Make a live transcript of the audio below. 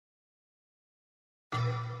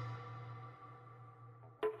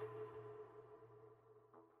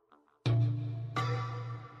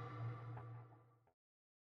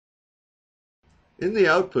In the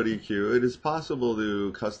output EQ, it is possible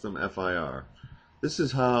to custom FIR. This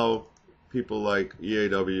is how people like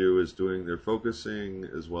EAW is doing their focusing,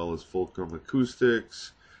 as well as Fulcrum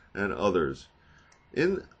Acoustics and others.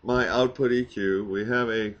 In my output EQ, we have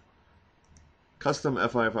a custom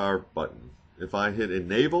FIR button. If I hit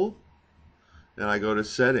Enable and I go to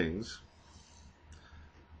Settings,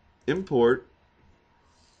 Import,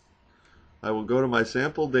 I will go to my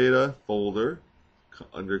sample data folder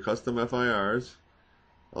under Custom FIRs.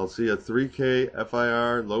 I'll see a 3K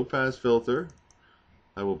FIR low pass filter.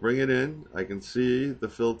 I will bring it in. I can see the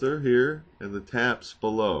filter here and the taps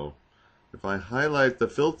below. If I highlight the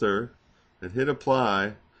filter and hit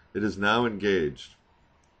apply, it is now engaged.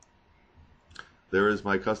 There is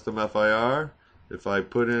my custom FIR. If I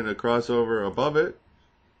put in a crossover above it,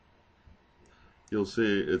 you'll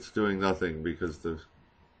see it's doing nothing because the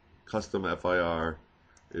custom FIR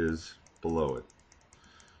is below it.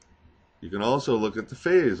 You can also look at the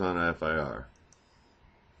phase on FIR.